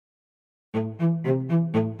At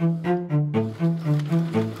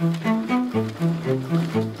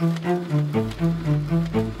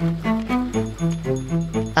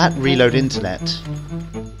Reload Internet,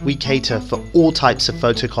 we cater for all types of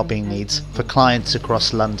photocopying needs for clients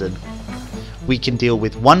across London. We can deal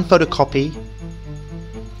with one photocopy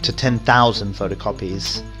to 10,000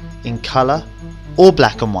 photocopies in colour or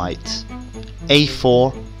black and white,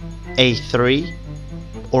 A4, A3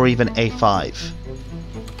 or even A5.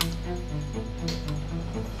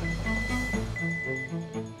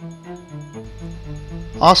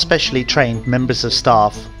 Our specially trained members of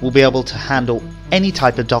staff will be able to handle any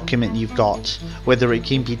type of document you've got, whether it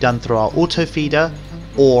can be done through our auto feeder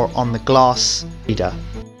or on the glass reader.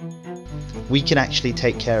 We can actually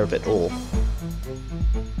take care of it all.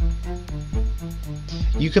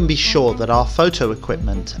 You can be sure that our photo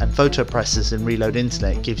equipment and photo presses in Reload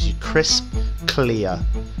Internet gives you crisp, clear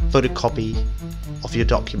photocopy of your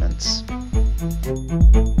documents.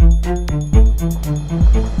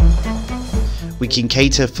 We can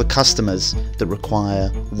cater for customers that require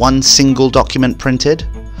one single document printed,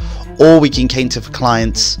 or we can cater for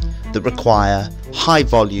clients that require high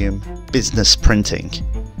volume business printing.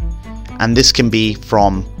 And this can be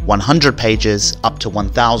from 100 pages up to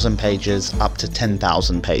 1,000 pages up to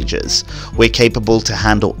 10,000 pages. We're capable to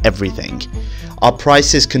handle everything. Our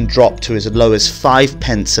prices can drop to as low as 5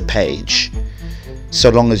 pence a page, so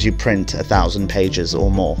long as you print 1,000 pages or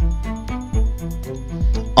more.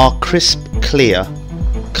 Our crisp, clear,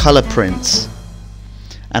 colour prints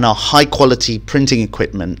and our high quality printing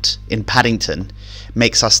equipment in Paddington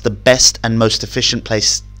makes us the best and most efficient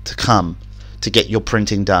place to come to get your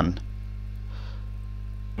printing done.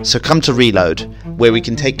 So come to Reload, where we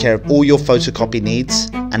can take care of all your photocopy needs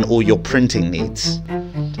and all your printing needs.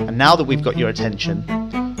 And now that we've got your attention,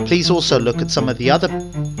 please also look at some of the other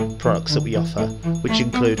products that we offer, which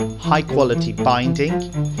include high quality binding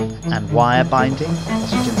and wire binding.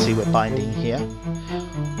 As you can see, we're binding here.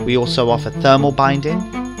 We also offer thermal binding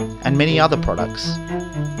and many other products.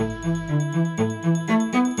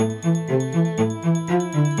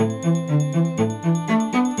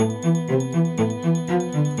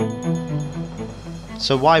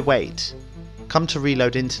 So why wait? Come to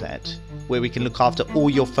Reload Internet, where we can look after all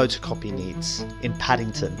your photocopy needs in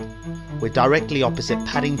Paddington. We're directly opposite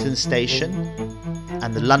Paddington Station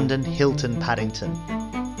and the London Hilton Paddington.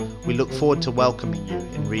 We look forward to welcoming you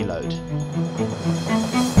in Reload.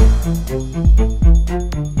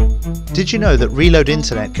 Did you know that Reload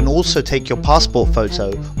Internet can also take your passport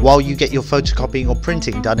photo while you get your photocopying or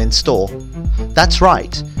printing done in store? That's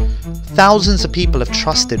right. Thousands of people have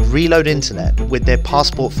trusted Reload Internet with their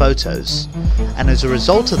passport photos, and as a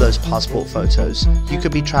result of those passport photos, you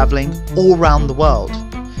could be travelling all around the world.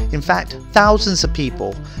 In fact, thousands of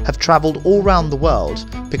people have travelled all around the world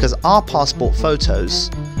because our passport photos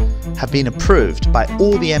have been approved by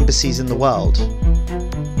all the embassies in the world.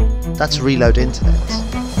 That's Reload Internet.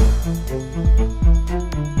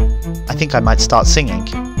 I think I might start singing.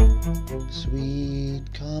 Sweet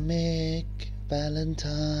comic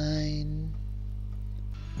Valentine.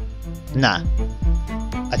 Nah,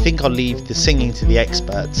 I think I'll leave the singing to the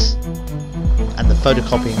experts and the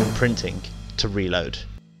photocopying and printing to Reload.